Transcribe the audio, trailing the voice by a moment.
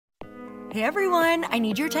Hey everyone, I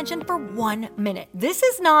need your attention for 1 minute. This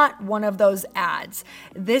is not one of those ads.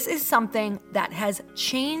 This is something that has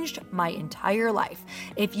changed my entire life.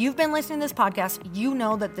 If you've been listening to this podcast, you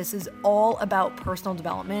know that this is all about personal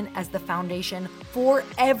development as the foundation for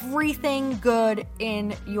everything good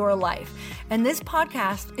in your life. And this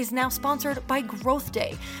podcast is now sponsored by Growth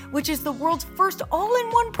Day, which is the world's first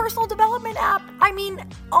all-in-one personal development app. I mean,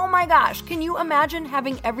 oh my gosh, can you imagine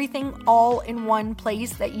having everything all in one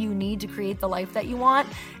place that you need to create the life that you want?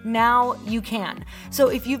 Now you can. So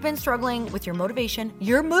if you've been struggling with your motivation,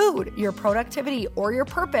 your mood, your productivity, or your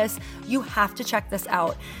purpose, you have to check this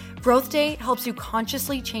out. Growth Day helps you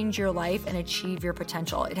consciously change your life and achieve your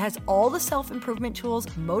potential. It has all the self-improvement tools,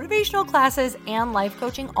 motivational classes, and life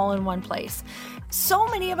coaching all in one place. So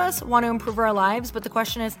many of us want to improve our lives, but the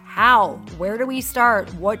question is how? Where do we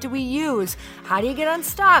start? What do we use? How do you get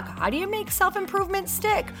unstuck? How do you make self-improvement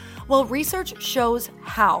stick? Well, research shows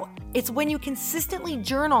how. It's when you consistently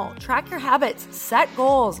journal, track your habits, set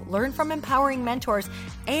goals, learn from empowering mentors,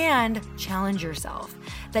 and challenge yourself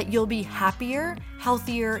that you'll be happier,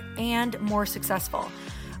 healthier, and more successful.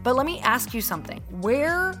 But let me ask you something.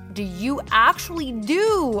 Where do you actually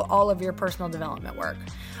do all of your personal development work?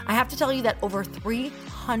 I have to tell you that over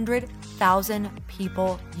 300,000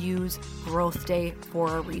 people use Growth Day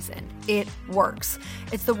for a reason. It works.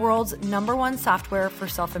 It's the world's #1 software for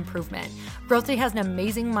self-improvement. Growth Day has an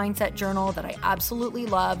amazing mindset journal that I absolutely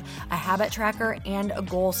love, a habit tracker, and a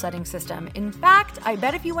goal-setting system. In fact, I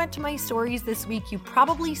bet if you went to my stories this week, you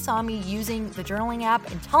probably saw me using the journaling app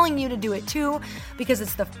and telling you to do it too, because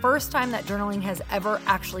it's the first time that journaling has ever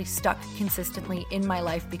actually stuck consistently in my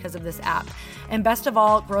life because of this app. And best of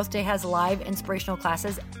all, Growth Day has live inspirational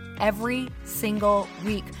classes every single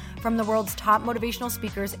week from the world's top motivational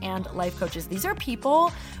speakers and life coaches. These are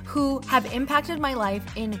people who have impacted my life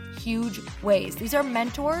in huge ways. These are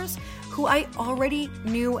mentors who I already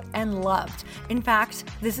knew and loved. In fact,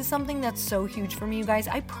 this is something that's so huge for me, you guys.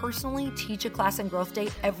 I personally teach a class in Growth Day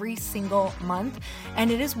every single month,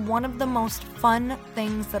 and it is one of the most fun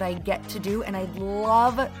things that I get to do, and I'd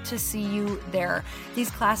love to see you there.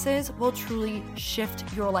 These classes will truly shift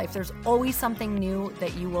your life. There's always something new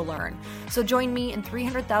that you will learn. So join me and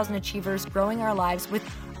 300,000 achievers growing our lives with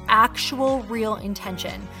actual real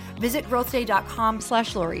intention. Visit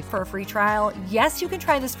growthday.com/Lori for a free trial. Yes, you can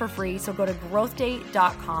try this for free. So go to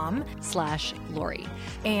growthday.com/Lori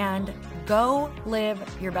and go live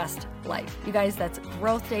your best life. You guys, that's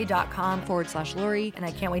growthday.com/Lori. And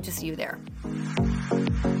I can't wait to see you there.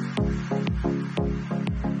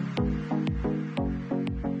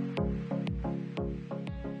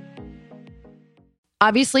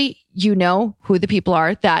 Obviously, you know who the people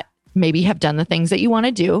are that maybe have done the things that you want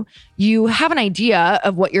to do. You have an idea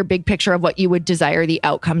of what your big picture of what you would desire the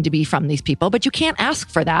outcome to be from these people, but you can't ask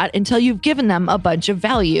for that until you've given them a bunch of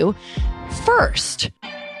value first.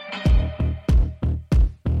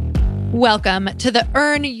 Welcome to the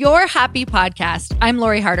Earn Your Happy podcast. I'm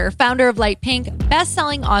Lori Harder, founder of Light Pink,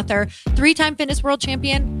 best-selling author, 3-time fitness world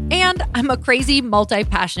champion, and I'm a crazy,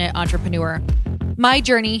 multi-passionate entrepreneur. My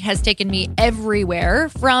journey has taken me everywhere,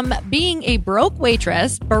 from being a broke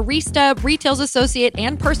waitress, barista, retail associate,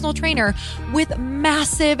 and personal trainer with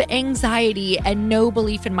massive anxiety and no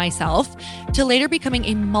belief in myself, to later becoming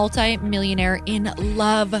a multi-millionaire in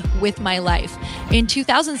love with my life. In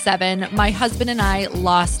 2007, my husband and I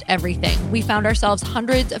lost everything. We found ourselves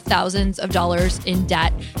hundreds of thousands of dollars in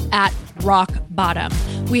debt at rock bottom.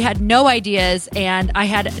 We had no ideas, and I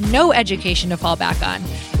had no education to fall back on.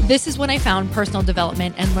 This is when I found personal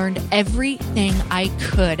development and learned everything I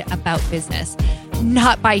could about business.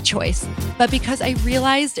 Not by choice, but because I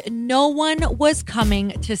realized no one was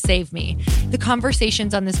coming to save me. The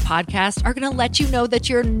conversations on this podcast are going to let you know that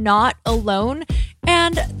you're not alone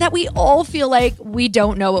and that we all feel like we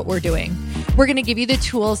don't know what we're doing. We're going to give you the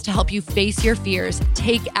tools to help you face your fears,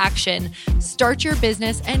 take action, start your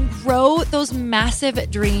business, and grow those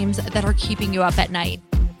massive dreams that are keeping you up at night.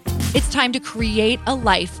 It's time to create a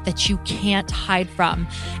life that you can't hide from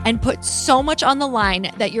and put so much on the line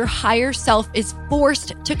that your higher self is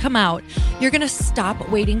forced to come out. You're going to stop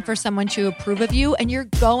waiting for someone to approve of you, and you're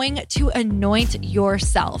going to anoint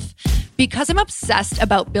yourself. Because I'm obsessed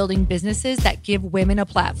about building businesses that give women a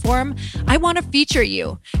platform, I want to feature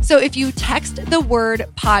you. So if you text the word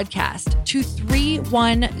podcast to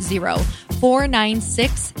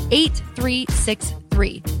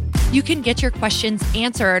 310-496-8363, you can get your questions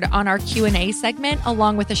answered on our Q&A segment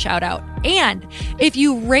along with a shout out. And if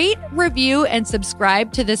you rate, review, and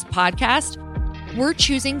subscribe to this podcast, we're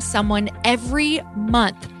choosing someone every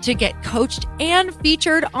month to get coached and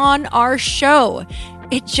featured on our show.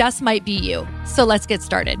 It just might be you. So let's get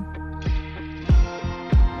started.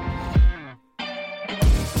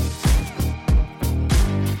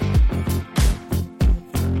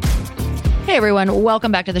 Hey everyone,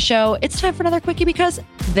 welcome back to the show. It's time for another quickie because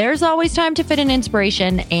there's always time to fit in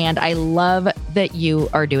inspiration, and I love that you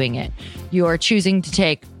are doing it. You are choosing to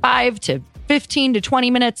take 5 to 15 to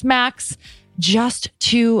 20 minutes max just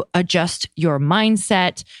to adjust your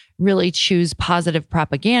mindset, really choose positive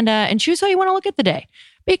propaganda, and choose how you want to look at the day.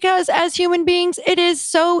 Because as human beings, it is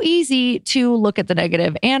so easy to look at the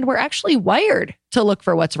negative, and we're actually wired to look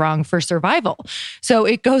for what's wrong for survival. So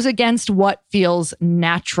it goes against what feels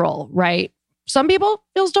natural, right? Some people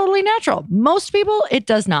feels totally natural. Most people, it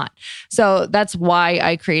does not. So that's why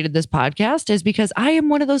I created this podcast, is because I am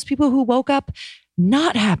one of those people who woke up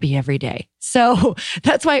not happy every day. So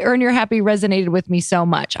that's why Earn Your Happy resonated with me so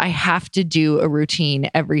much. I have to do a routine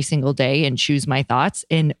every single day and choose my thoughts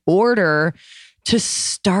in order to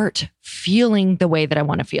start feeling the way that I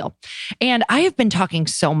want to feel. And I have been talking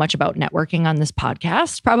so much about networking on this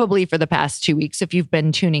podcast, probably for the past 2 weeks, if you've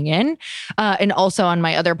been tuning in. And also on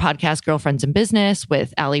my other podcast, Girlfriends in Business,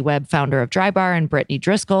 with Allie Webb, founder of Dry Bar, and Brittany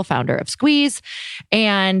Driscoll, founder of Squeeze.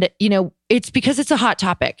 And, it's because it's a hot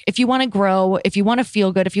topic. If you want to grow, if you want to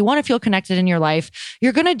feel good, if you want to feel connected in your life,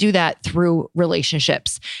 you're going to do that through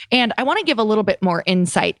relationships. And I want to give a little bit more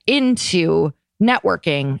insight into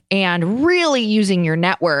networking and really using your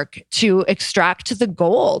network to extract the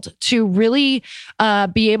gold, to really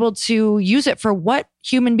be able to use it for what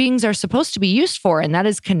human beings are supposed to be used for. And that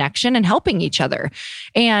is connection and helping each other.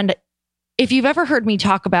 And if you've ever heard me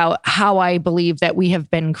talk about how I believe that we have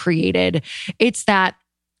been created, it's that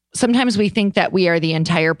sometimes we think that we are the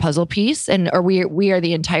entire puzzle piece, or we are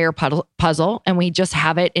the entire puzzle, and we just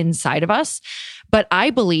have it inside of us. But I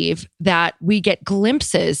believe that we get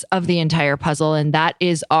glimpses of the entire puzzle, and that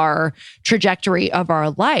is our trajectory of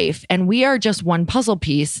our life. And we are just one puzzle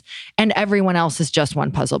piece, and everyone else is just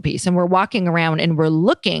one puzzle piece. And we're walking around and we're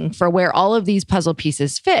looking for where all of these puzzle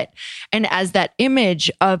pieces fit. And as that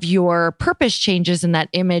image of your purpose changes, and that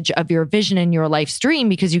image of your vision in your life's dream,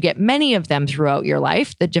 because you get many of them throughout your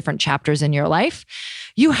life, the different chapters in your life,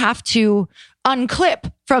 you have to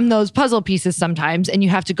unclip from those puzzle pieces sometimes, and you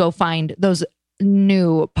have to go find those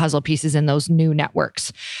new puzzle pieces in those new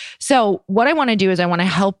networks. So what I want to do is I want to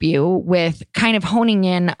help you with kind of honing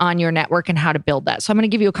in on your network and how to build that. So I'm going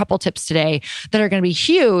to give you a couple tips today that are going to be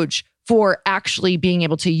huge for actually being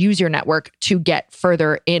able to use your network to get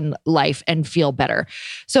further in life and feel better.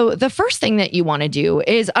 So the first thing that you want to do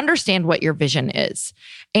is understand what your vision is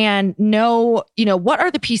and know, what are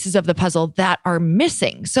the pieces of the puzzle that are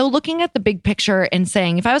missing. So looking at the big picture and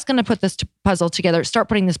saying, if I was going to put this puzzle together, start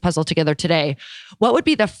putting this puzzle together today, what would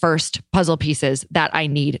be the first puzzle pieces that I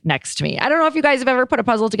need next to me? I don't know if you guys have ever put a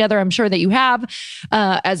puzzle together. I'm sure that you have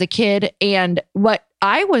as a kid. And what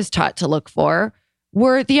I was taught to look for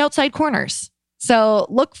were the outside corners. So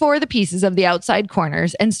look for the pieces of the outside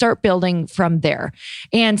corners and start building from there.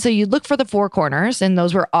 And so you look for the 4 corners, and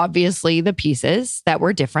those were obviously the pieces that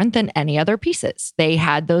were different than any other pieces. They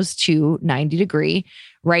had those 2 90-degree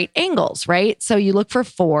right angles, right? So you look for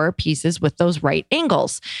 4 pieces with those right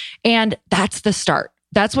angles, and that's the start.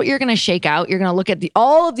 That's what you're going to shake out. You're going to look at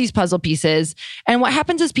all of these puzzle pieces. And what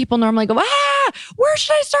happens is people normally go, where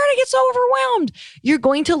should I start? I get so overwhelmed. You're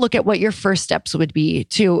going to look at what your first steps would be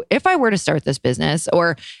to, if I were to start this business,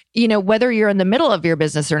 or, whether you're in the middle of your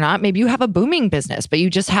business or not, maybe you have a booming business, but you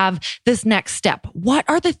just have this next step. What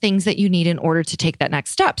are the things that you need in order to take that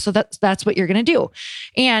next step? So that's what you're going to do.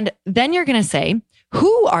 And then you're going to say,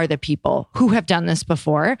 who are the people who have done this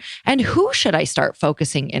before, and who should I start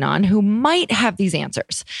focusing in on who might have these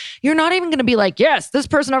answers? You're not even going to be like, yes, this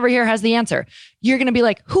person over here has the answer. You're going to be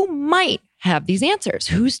like, who might have these answers?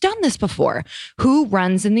 Who's done this before? Who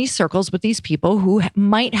runs in these circles with these people who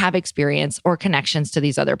might have experience or connections to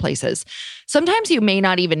these other places? Sometimes you may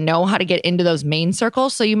not even know how to get into those main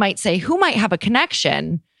circles. So you might say, who might have a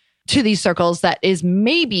connection to these circles that is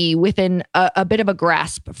maybe within a bit of a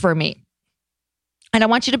grasp for me? And I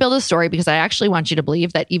want you to build a story, because I actually want you to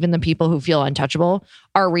believe that even the people who feel untouchable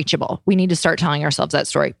are reachable. We need to start telling ourselves that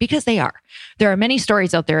story, because they are. There are many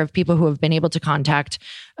stories out there of people who have been able to contact,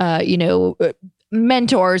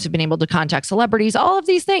 mentors, who've been able to contact celebrities, all of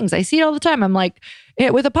these things. I see it all the time. I'm like,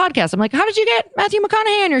 with a podcast, I'm like, how did you get Matthew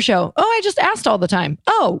McConaughey on your show? Oh, I just asked all the time.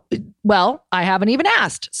 Oh, well, I haven't even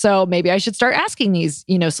asked. So maybe I should start asking these,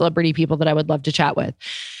 celebrity people that I would love to chat with.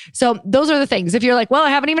 So those are the things. If you're like, well, I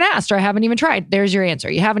haven't even asked, or I haven't even tried, there's your answer.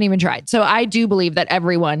 You haven't even tried. So I do believe that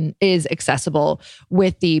everyone is accessible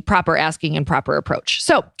with the proper asking and proper approach.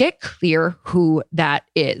 So get clear who that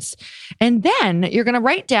is. And then you're going to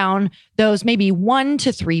write down those maybe 1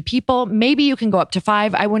 to 3 people. Maybe you can go up to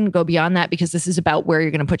 5. I wouldn't go beyond that, because this is about where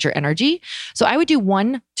you're going to put your energy. So I would do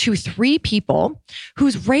 1 to 3 people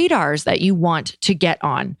whose radars that you want to get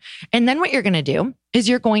on. And then what you're going to do is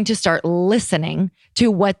you're going to start listening to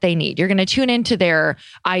what they need. You're going to tune into their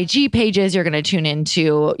IG pages. You're going to tune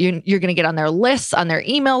into, you're going to get on their lists, on their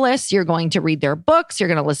email lists. You're going to read their books. You're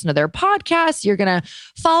going to listen to their podcasts. You're going to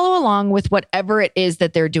follow along with whatever it is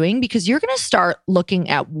that they're doing, because you're going to start looking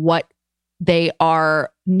at what they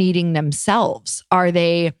are needing themselves. Are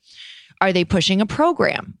they pushing a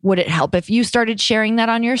program? Would it help if you started sharing that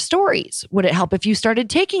on your stories? Would it help if you started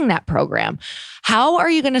taking that program? How are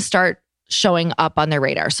you going to start showing up on their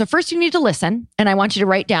radar? So first you need to listen. And I want you to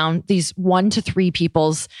write down these 1 to 3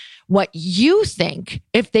 people's, what you think,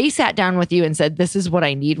 if they sat down with you and said, this is what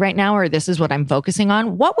I need right now, or this is what I'm focusing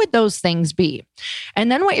on, what would those things be? And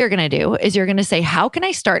then what you're going to do is you're going to say, how can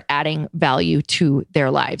I start adding value to their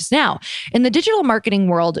lives? Now, in the digital marketing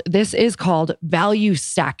world, this is called value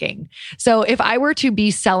stacking. So if I were to be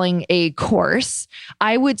selling a course,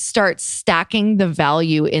 I would start stacking the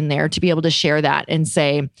value in there to be able to share that and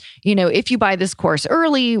say, if you buy this course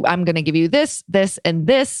early, I'm going to give you this, this, and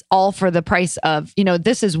this, all for the price of,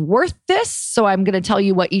 this is worth this. So I'm going to tell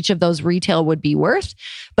you what each of those retail would be worth,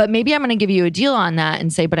 but maybe I'm going to give you a deal on that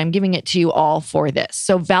and say, but I'm giving it to you all for this.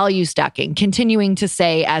 So value stacking, continuing to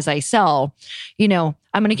say, as I sell,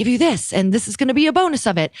 I'm going to give you this, and this is going to be a bonus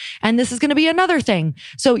of it, and this is going to be another thing.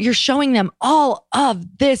 So you're showing them all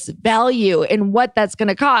of this value and what that's going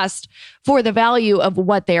to cost for the value of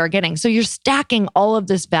what they are getting. So you're stacking all of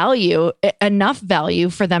this value, enough value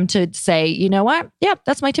for them to say, you know what? Yeah,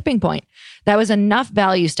 that's my tipping point. That was enough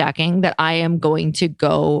value stacking that I am going to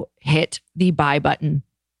go hit the buy button.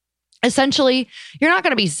 Essentially, you're not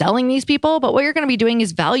going to be selling these people, but what you're going to be doing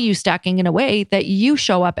is value stacking in a way that you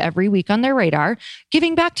show up every week on their radar,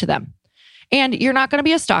 giving back to them. And you're not going to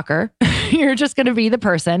be a stalker. You're just going to be the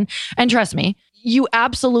person. And trust me, you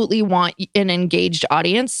absolutely want an engaged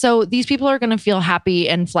audience. So these people are going to feel happy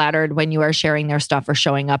and flattered when you are sharing their stuff or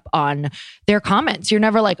showing up on their comments. You're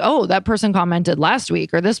never like, oh, that person commented last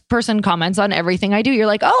week, or this person comments on everything I do. You're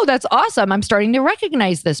like, oh, that's awesome. I'm starting to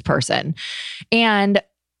recognize this person. And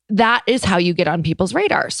that is how you get on people's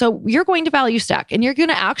radar. So you're going to value stack, and you're going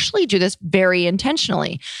to actually do this very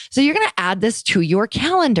intentionally. So you're going to add this to your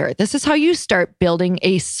calendar. This is how you start building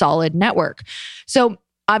a solid network. So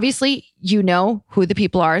obviously, you know who the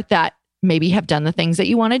people are that maybe have done the things that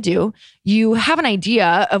you want to do. You have an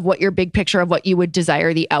idea of what your big picture of what you would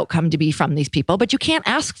desire the outcome to be from these people, but you can't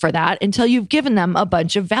ask for that until you've given them a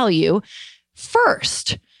bunch of value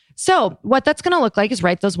first. So what that's going to look like is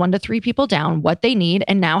write those 1 to 3 people down, what they need,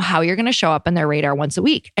 and now how you're going to show up on their radar once a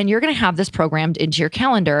week. And you're going to have this programmed into your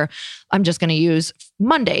calendar. I'm just going to use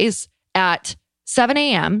Mondays at 7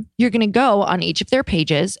 a.m. You're going to go on each of their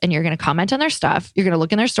pages and you're going to comment on their stuff. You're going to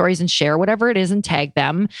look in their stories and share whatever it is and tag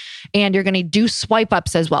them. And you're going to do swipe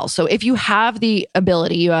ups as well. So if you have the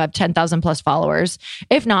ability, you have 10,000 plus followers.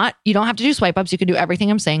 If not, you don't have to do swipe ups. You can do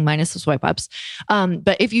everything I'm saying minus the swipe ups.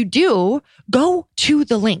 But if you do, go to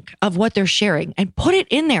the link of what they're sharing and put it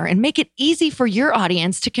in there and make it easy for your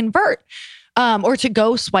audience to convert. Or to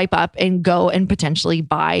go swipe up and go and potentially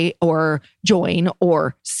buy or join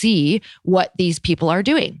or see what these people are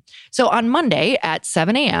doing. So on Monday at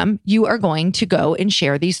 7 a.m., you are going to go and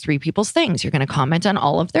share these 3 people's things. You're going to comment on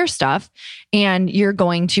all of their stuff and you're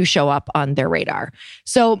going to show up on their radar.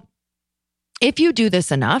 So if you do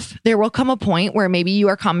this enough, there will come a point where maybe you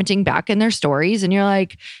are commenting back in their stories and you're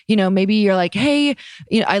like, maybe you're like, hey,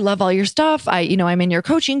 I love all your stuff. I'm in your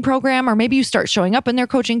coaching program. Or maybe you start showing up in their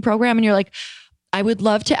coaching program and you're like, I would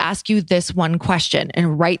love to ask you this one question,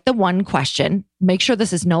 and write the one question. Make sure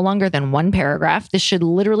this is no longer than 1 paragraph. This should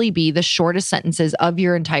literally be the shortest sentences of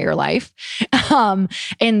your entire life.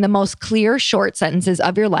 And the most clear, short sentences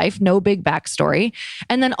of your life, no big backstory.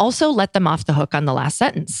 And then also let them off the hook on the last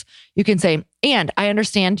sentence. You can say, and I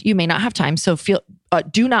understand you may not have time, so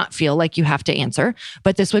do not feel like you have to answer,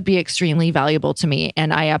 but this would be extremely valuable to me.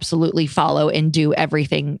 And I absolutely follow and do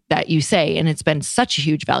everything that you say. And it's been such a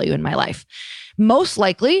huge value in my life. Most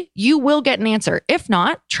likely you will get an answer. If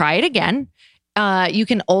not, try it again. You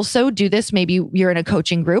can also do this. Maybe you're in a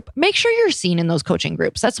coaching group. Make sure you're seen in those coaching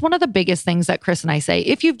groups. That's one of the biggest things that Chris and I say.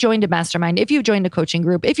 If you've joined a mastermind, if you've joined a coaching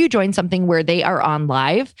group, if you join something where they are on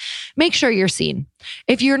live, make sure you're seen.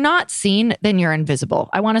 If you're not seen, then you're invisible.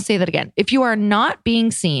 I want to say that again. If you are not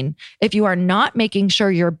being seen, if you are not making sure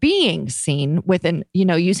you're being seen within,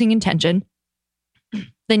 using intention,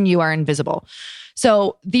 then you are invisible.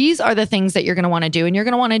 So these are the things that you're going to want to do, and you're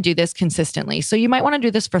going to want to do this consistently. So you might want to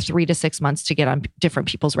do this for 3 to 6 months to get on different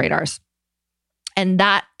people's radars. And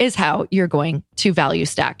that is how you're going to value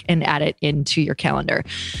stack and add it into your calendar.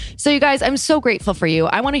 So you guys, I'm so grateful for you.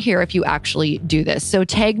 I want to hear if you actually do this. So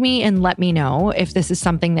tag me and let me know if this is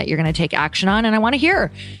something that you're going to take action on. And I want to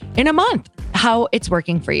hear in a month how it's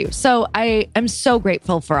working for you. So I am so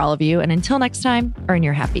grateful for all of you. And until next time, earn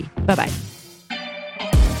your happy. Bye-bye.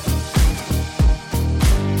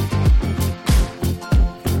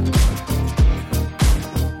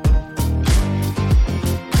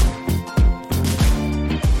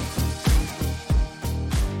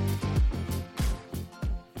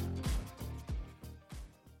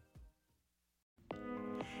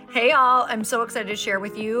 Hey all, I'm so excited to share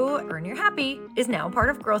with you, Earn Your Happy is now part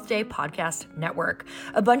of Growth Day Podcast Network.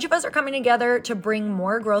 A bunch of us are coming together to bring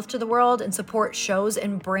more growth to the world and support shows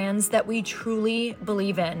and brands that we truly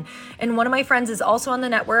believe in. And one of my friends is also on the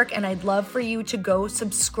network, and I'd love for you to go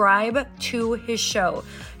subscribe to his show.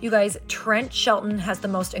 You guys, Trent Shelton has the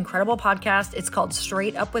most incredible podcast. It's called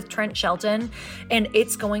Straight Up with Trent Shelton, and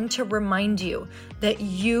it's going to remind you that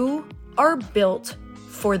you are built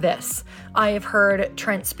for this. I have heard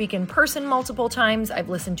Trent speak in person multiple times. I've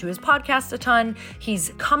listened to his podcast a ton.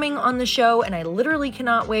 He's coming on the show, and I literally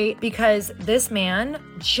cannot wait because this man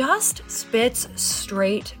just spits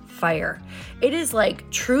straight fire. It is like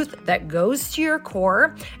truth that goes to your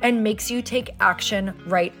core and makes you take action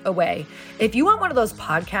right away. If you want one of those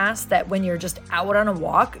podcasts that when you're just out on a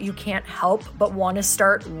walk, you can't help but want to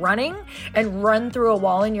start running and run through a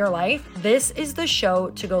wall in your life, this is the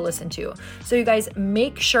show to go listen to. So you guys,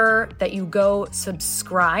 make sure that you go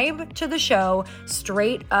subscribe to the show,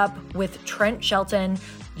 Straight Up with Trent Shelton.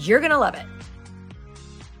 You're going to love it.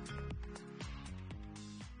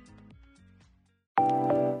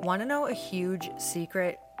 Want to know a huge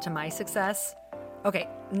secret to my success? Okay,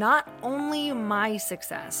 not only my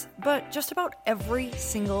success, but just about every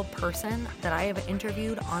single person that I have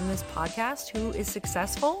interviewed on this podcast who is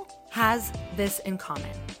successful has this in common.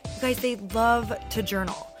 You guys, they love to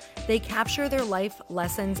journal. They capture their life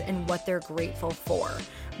lessons and what they're grateful for.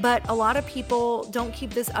 But a lot of people don't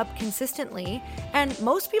keep this up consistently. And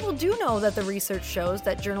most people do know that the research shows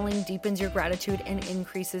that journaling deepens your gratitude and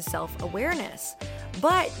increases self-awareness.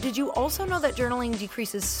 But did you also know that journaling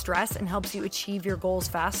decreases stress and helps you achieve your goals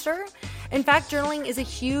faster? In fact, journaling is a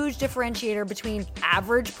huge differentiator between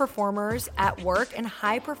average performers at work and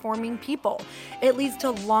high-performing people. It leads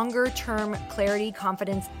to longer-term clarity,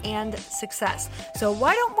 confidence, and success. So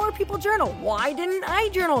why don't more people journal? Why didn't I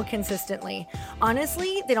journal consistently?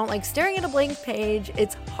 Honestly, they don't like staring at a blank page.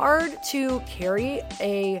 It's hard to carry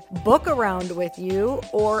a book around with you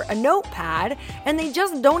or a notepad, and they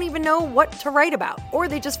just don't even know what to write about, or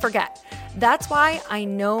they just forget. That's why I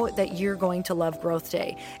know that you're going to love Growth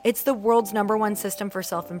Day. It's the world's #1 system for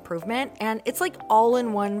self-improvement, and it's like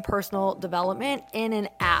all-in-one personal development in an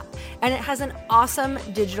app. And it has an awesome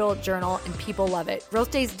digital journal, and people love it.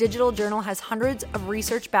 Growth Day's digital journal has hundreds of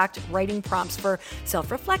research-backed writing prompts for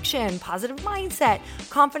self-reflection, positive mindset,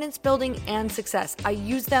 confidence building, and success. I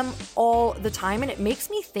use them all the time, and it makes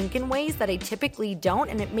me think in ways that I typically don't,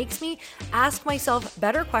 and it makes me ask myself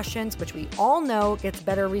better questions, which we all know gets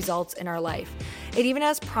better results in our life. It even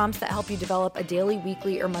has prompts that help you develop a daily,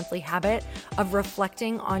 weekly, or monthly habit of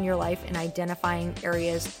reflecting on your life and identifying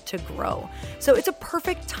areas to grow. So it's a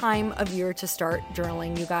perfect time of year to start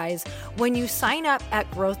journaling, you guys. When you sign up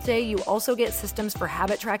at Growth Day, you also get systems for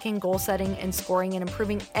habit tracking, goal setting, and scoring, and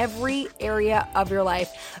improving every area of your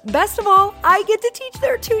life. Best of all, I get to teach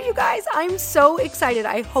there too, you guys. I'm so excited.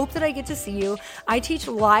 I hope that I get to see you. I teach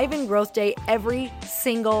live in Growth Day every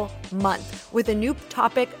single month with a new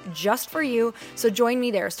topic just for you. So join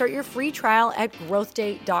me there. Start your free trial at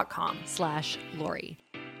growthday.com/Lori.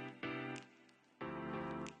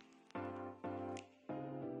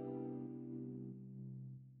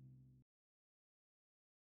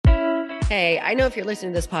 Hey, I know if you're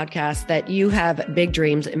listening to this podcast that you have big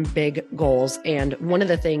dreams and big goals. And one of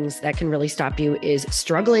the things that can really stop you is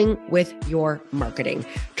struggling with your marketing.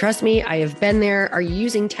 Trust me, I have been there. Are you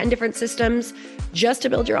using 10 different systems just to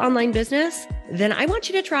build your online business? Then I want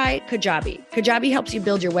you to try Kajabi. Kajabi helps you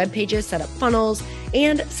build your web pages, set up funnels,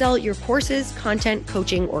 and sell your courses, content,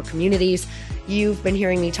 coaching, or communities. You've been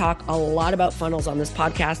hearing me talk a lot about funnels on this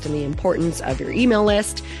podcast and the importance of your email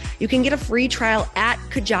list. You can get a free trial at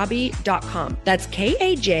kajabi.com. That's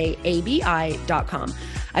Kajabi.com.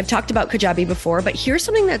 I've talked about Kajabi before, but here's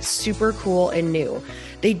something that's super cool and new.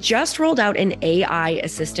 They just rolled out an AI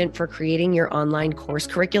assistant for creating your online course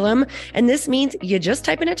curriculum. And this means you just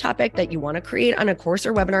type in a topic that you want to create on a course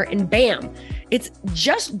or webinar, and bam, it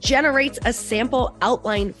just generates a sample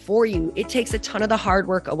outline for you. It takes a ton of the hard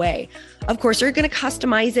work away. Of course, you're going to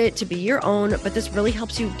customize it to be your own, but this really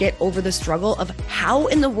helps you get over the struggle of how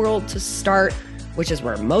in the world to start, which is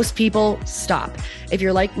where most people stop. If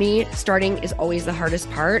you're like me, starting is always the hardest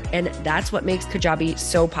part, and that's what makes Kajabi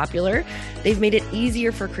so popular. They've made it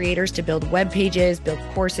easier for creators to build web pages, build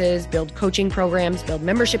courses, build coaching programs, build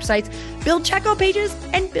membership sites, build checkout pages,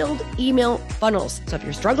 and build email funnels. So if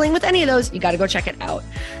you're struggling with any of those, you got to go check it out.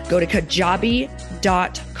 Go to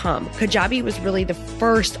kajabi.com. Kajabi was really the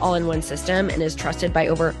first all-in-one system and is trusted by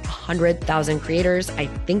over 100,000 creators. I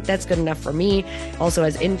think that's good enough for me. Also,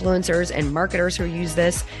 as influencers and marketers who use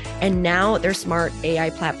this. And now their smart AI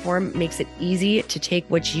platform makes it easy to take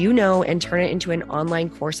what you know and turn it into an online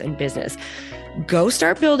course and business. Go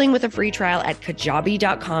start building with a free trial at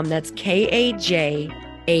kajabi.com. That's Kajabi.com.